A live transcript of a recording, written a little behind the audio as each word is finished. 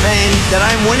that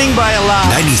I'm winning by a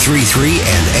lot. 93.3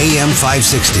 and AM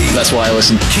 560. That's why I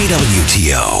listen.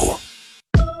 KWTO.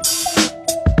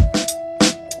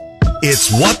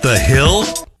 It's What the Hill?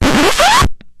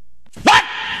 What?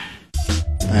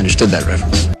 I understood that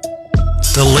reference.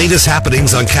 The latest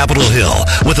happenings on Capitol Hill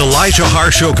with Elijah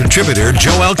Haahr Show contributor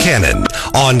Joelle Cannon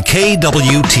on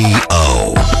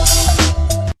KWTO.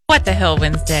 What the Hill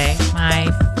Wednesday,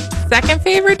 my second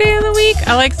favorite day of the week.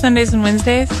 I like Sundays and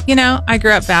Wednesdays. You know, I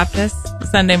grew up Baptist.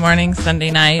 Sunday morning,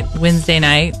 Sunday night, Wednesday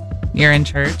night, you're in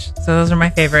church. So those are my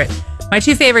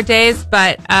two favorite days.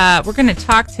 But we're going to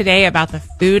talk today about the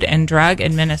Food and Drug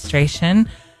Administration.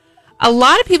 A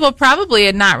lot of people probably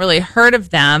had not really heard of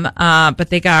them, but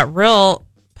they got real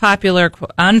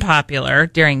unpopular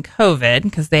during COVID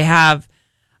because they have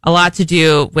a lot to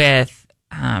do with,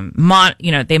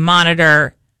 they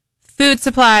monitor food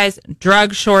supplies,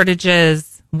 drug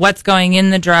shortages, what's going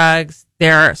in the drugs.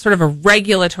 They're sort of a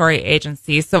regulatory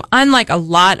agency. So unlike a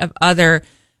lot of other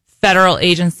federal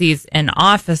agencies and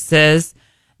offices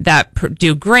that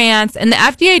do grants, and the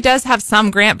FDA does have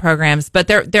some grant programs, but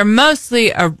they're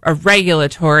mostly a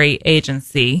regulatory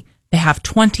agency. They have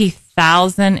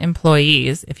 20,000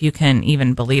 employees, if you can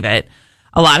even believe it.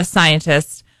 A lot of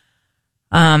scientists.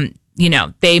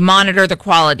 They monitor the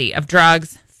quality of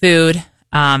drugs, food,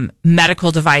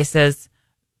 medical devices,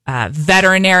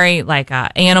 veterinary, like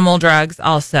animal drugs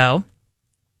also.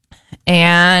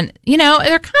 And,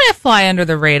 they're kind of fly under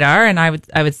the radar. And I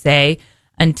would say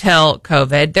until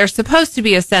COVID, they're supposed to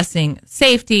be assessing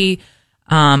safety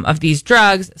of these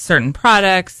drugs, certain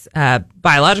products,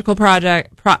 biological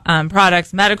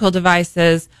products, medical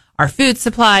devices, our food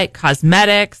supply,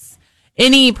 cosmetics,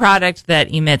 any product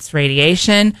that emits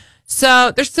radiation.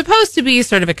 So they're supposed to be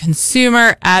sort of a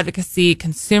consumer advocacy,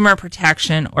 consumer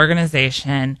protection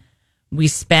organization. We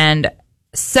spend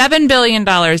 $7 billion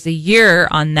a year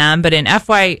on them, but in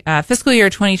fiscal year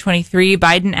 2023,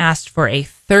 Biden asked for a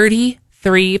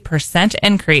 33%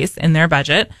 increase in their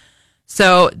budget.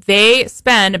 So they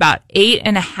spend about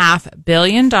 $8.5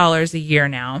 billion a year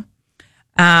now.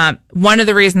 One of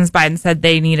the reasons Biden said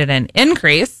they needed an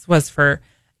increase was for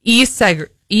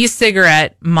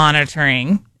e-cigarette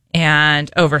monitoring and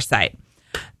oversight.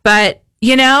 But,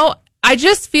 I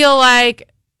just feel like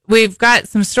we've got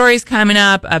some stories coming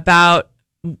up about,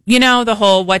 the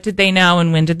whole what did they know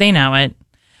and when did they know it?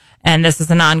 And this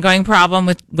is an ongoing problem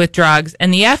with drugs.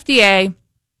 And the FDA,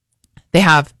 they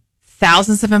have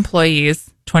thousands of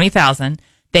employees, 20,000.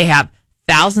 They have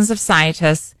thousands of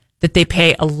scientists that they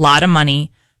pay a lot of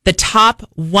money. The top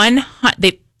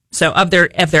 100, so of their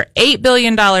 $8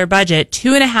 billion budget,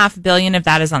 $2.5 billion of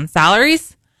that is on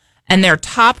salaries. And their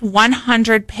top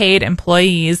 100 paid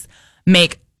employees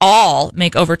make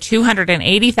over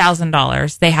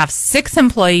 $280,000. They have 6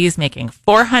 employees making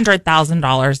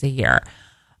 $400,000 a year.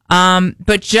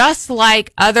 But just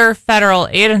like other federal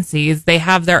agencies, they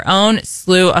have their own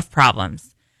slew of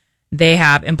problems. They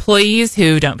have employees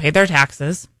who don't pay their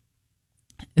taxes.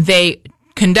 They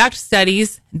conduct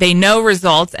studies. They know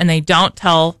results and they don't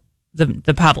tell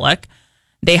the public.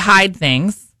 They hide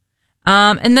things.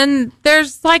 And then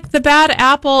there's like the bad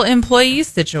apple employee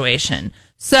situation.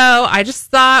 So I just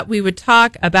thought we would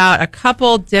talk about a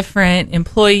couple different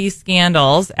employee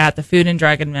scandals at the Food and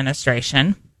Drug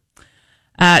Administration.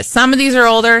 Some of these are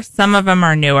older, some of them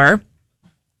are newer.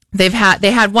 They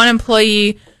had one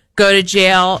employee go to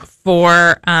jail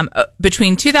for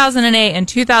between 2008 and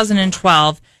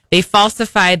 2012. They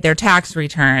falsified their tax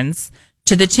returns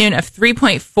to the tune of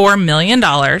 $3.4 million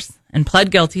and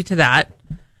pled guilty to that.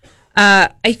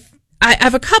 I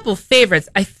have a couple favorites.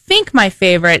 I think my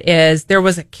favorite is there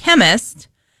was a chemist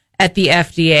at the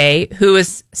FDA who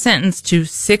was sentenced to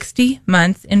 60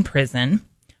 months in prison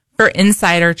for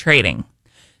insider trading.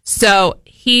 So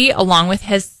he, along with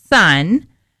his son,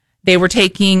 they were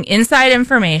taking inside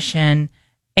information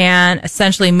and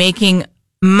essentially making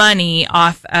money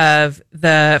off of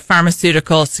the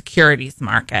pharmaceutical securities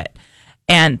market.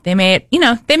 And they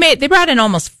brought in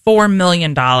almost $4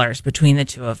 million between the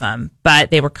two of them, but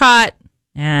they were caught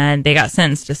and they got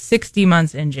sentenced to 60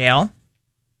 months in jail.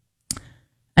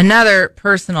 Another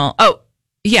crazy.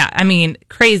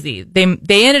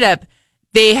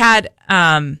 They had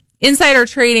insider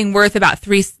trading worth about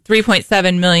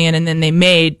 $3.7 million, and then they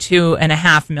made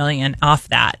 $2.5 million off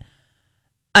that.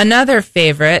 Another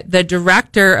favorite, the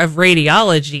director of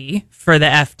radiology for the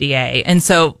FDA. And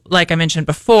so, like I mentioned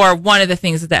before, one of the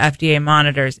things that the FDA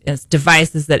monitors is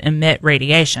devices that emit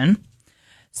radiation.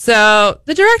 So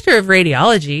the director of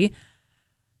radiology,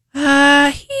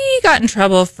 he got in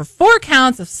trouble for 4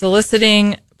 counts of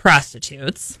soliciting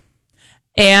prostitutes.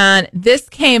 And this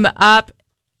came up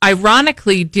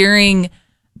ironically, during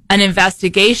an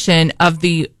investigation of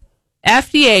the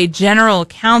FDA General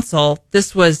Counsel,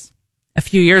 this was a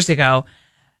few years ago,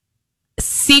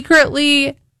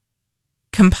 secretly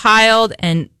compiled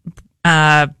and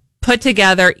put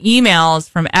together emails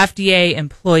from FDA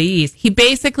employees. He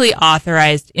basically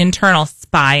authorized internal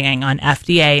spying on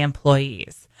FDA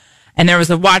employees. And there was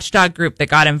a watchdog group that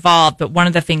got involved, but one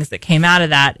of the things that came out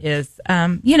of that is,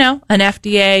 an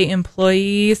FDA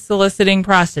employee soliciting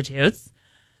prostitutes,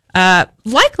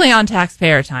 likely on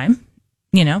taxpayer time,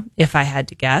 if I had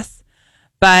to guess.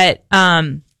 But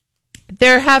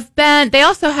they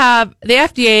also have, the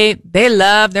FDA, they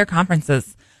love their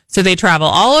conferences. So they travel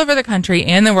all over the country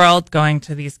and the world going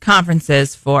to these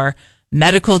conferences for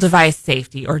medical device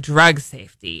safety or drug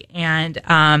safety. And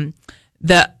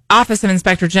the Office of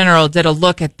Inspector General did a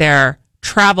look at their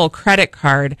travel credit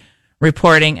card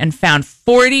reporting and found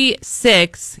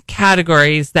 46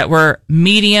 categories that were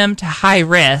medium to high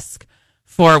risk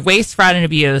for waste, fraud, and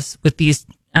abuse with these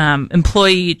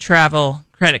employee travel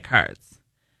credit cards.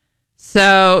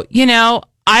 So,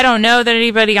 I don't know that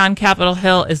anybody on Capitol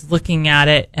Hill is looking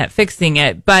at fixing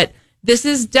it, but this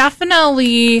is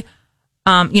definitely,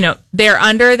 they're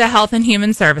under the Health and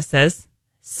Human Services.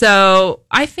 So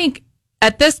I think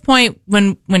at this point,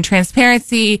 when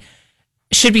transparency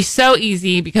should be so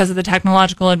easy because of the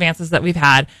technological advances that we've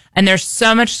had, and there's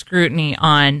so much scrutiny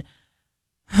on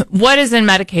what is in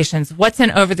medications, what's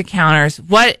in over-the-counters,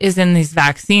 what is in these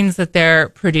vaccines that they're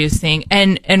producing,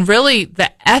 and really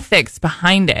the ethics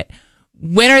behind it.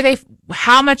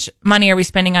 How much money are we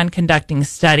spending on conducting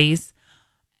studies?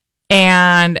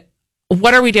 And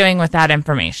what are we doing with that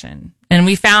information? And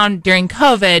we found during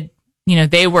COVID,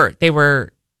 they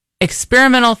were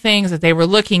experimental things that they were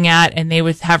looking at, and they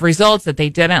would have results that they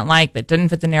didn't like, that didn't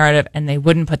fit the narrative, and they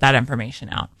wouldn't put that information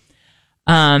out.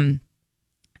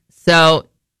 So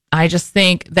I just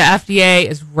think the FDA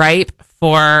is ripe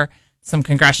for some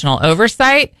congressional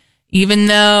oversight. Even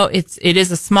though it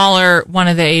is a smaller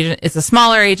it's a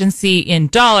smaller agency in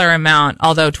dollar amount,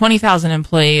 although 20,000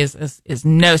 employees is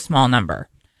no small number.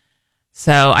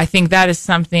 So I think that is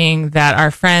something that our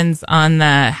friends on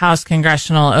the House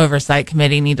Congressional Oversight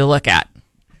Committee need to look at.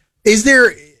 Is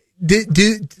there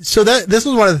so that this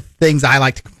was one of the things I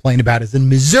like to complain about is in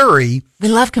Missouri. We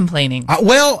love complaining.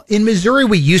 In Missouri,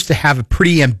 we used to have a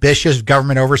pretty ambitious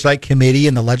government oversight committee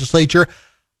in the legislature.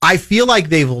 I feel like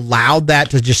they've allowed that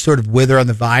to just sort of wither on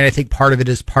the vine. I think part of it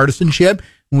is partisanship.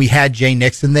 When we had Jay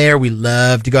Nixon there, we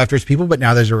loved to go after his people, but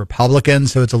now there's a Republican,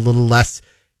 so it's a little less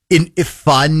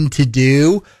fun to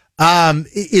do.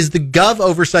 Is the Gov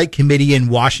Oversight Committee in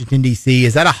Washington, D.C.,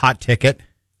 is that a hot ticket?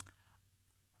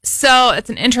 So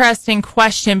it's an interesting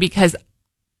question because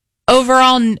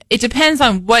overall, it depends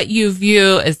on what you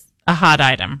view as a hot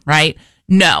item, right?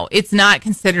 No, it's not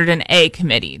considered an A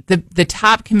committee. The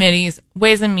top committees,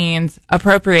 Ways and Means,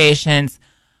 Appropriations,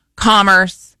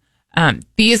 Commerce,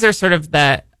 these are sort of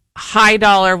the high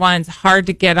dollar ones, hard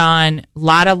to get on. A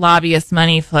lot of lobbyist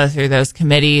money flows through those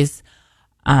committees.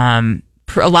 A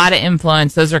lot of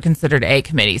influence. Those are considered A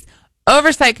committees.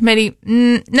 Oversight Committee,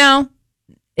 no.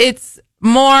 It's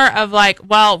more of like,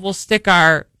 well, we'll stick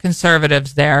our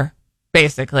conservatives there,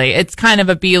 basically. It's kind of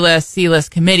a B-list,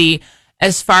 C-list committee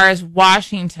as far as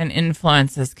Washington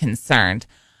influence is concerned.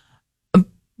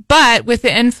 But with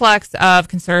the influx of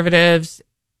conservatives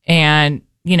and,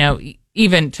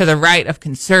 even to the right of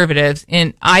conservatives,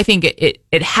 and I think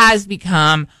it has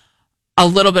become a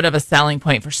little bit of a selling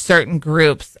point for certain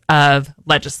groups of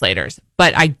legislators.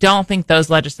 But I don't think those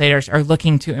legislators are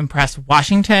looking to impress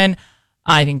Washington.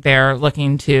 I think they're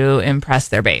looking to impress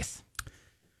their base.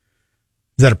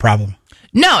 Is that a problem?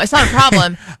 No, it's not a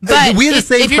problem. But we have the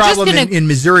same problem in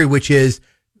Missouri, which is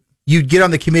you'd get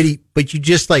on the committee, but you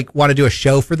just want to do a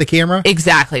show for the camera.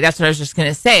 Exactly. That's what I was just going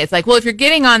to say. It's like, well, if you're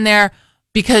getting on there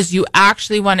because you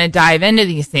actually want to dive into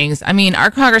these things. I mean,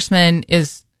 our congressman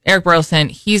is Eric Burleson.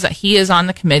 He is on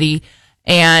the committee,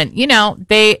 and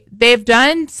they've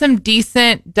done some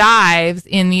decent dives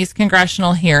in these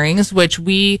congressional hearings, which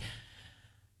we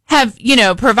have,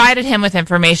 provided him with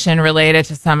information related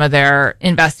to some of their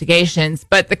investigations.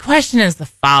 But the question is the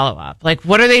follow-up. Like,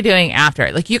 what are they doing after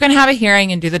it? Like, you can have a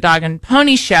hearing and do the dog and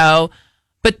pony show,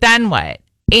 but then what?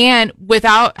 And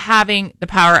without having the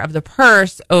power of the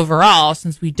purse overall,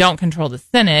 since we don't control the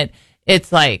Senate,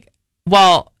 it's like,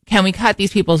 well, can we cut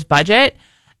these people's budget?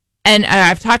 And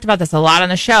I've talked about this a lot on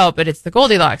the show, but it's the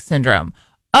Goldilocks syndrome.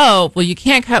 Oh, well, you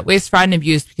can't cut waste, fraud, and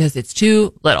abuse because it's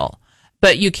too little.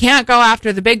 But you can't go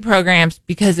after the big programs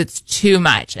because it's too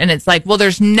much. And it's like, well,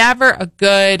 there's never a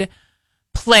good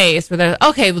place where they're,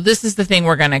 okay, well, this is the thing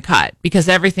we're going to cut because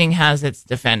everything has its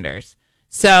defenders.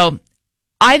 So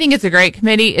I think it's a great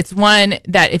committee. It's one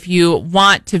that if you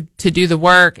want to do the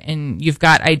work and you've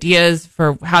got ideas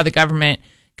for how the government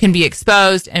can be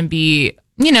exposed and be,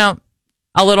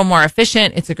 a little more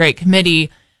efficient, it's a great committee.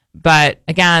 But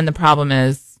again, the problem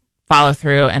is follow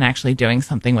through and actually doing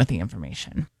something with the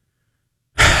information.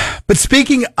 But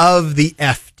speaking of the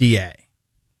FDA,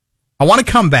 I want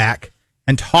to come back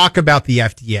and talk about the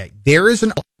FDA. There is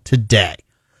an today.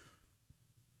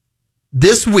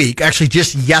 This week, actually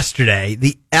just yesterday,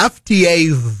 the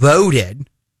FDA voted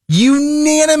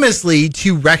unanimously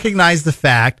to recognize the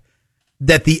fact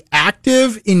that the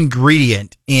active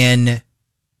ingredient in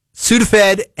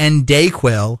Sudafed and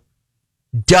Dayquil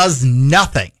does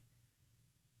nothing.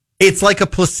 It's like a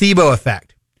placebo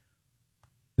effect.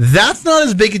 That's not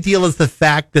as big a deal as the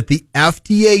fact that the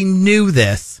FDA knew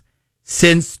this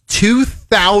since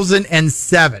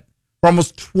 2007. For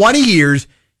almost 20 years,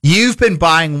 you've been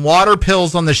buying water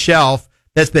pills on the shelf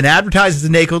that's been advertised as a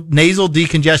nasal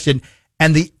decongestion,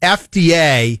 and the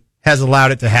FDA has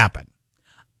allowed it to happen.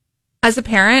 As a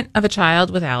parent of a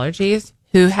child with allergies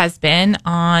who has been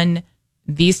on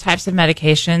these types of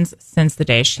medications since the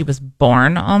day she was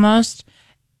born almost,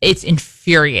 it's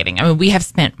infuriating. I mean, we have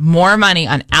spent more money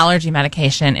on allergy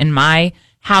medication in my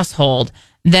household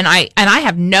than I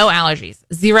have no allergies,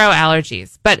 zero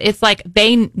allergies. But it's like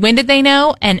when did they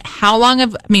know? And how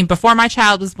long before my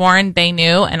child was born, they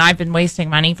knew, and I've been wasting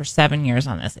money for 7 years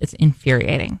on this. It's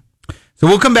infuriating. So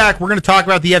we'll come back. We're going to talk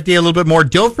about the FDA a little bit more.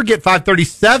 Don't forget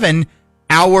 5:37,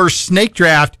 our snake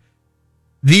draft,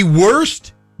 the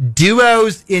worst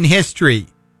duos in history.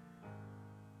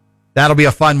 That'll be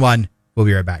a fun one. We'll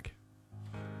be right back.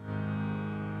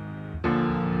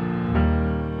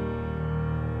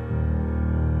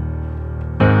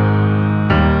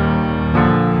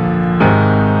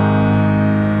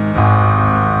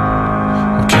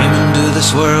 I came into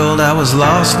this world, I was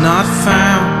lost, not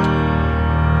found.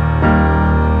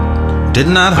 Did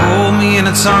not hold me in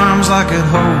its arms like it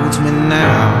holds me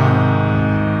now.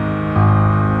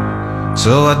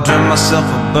 So I dreamt myself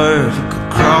a bird who could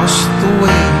cross the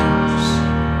waves,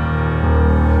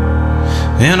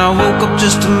 and I woke up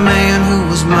just a man who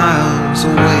was miles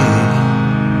away,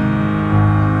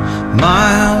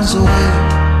 miles away.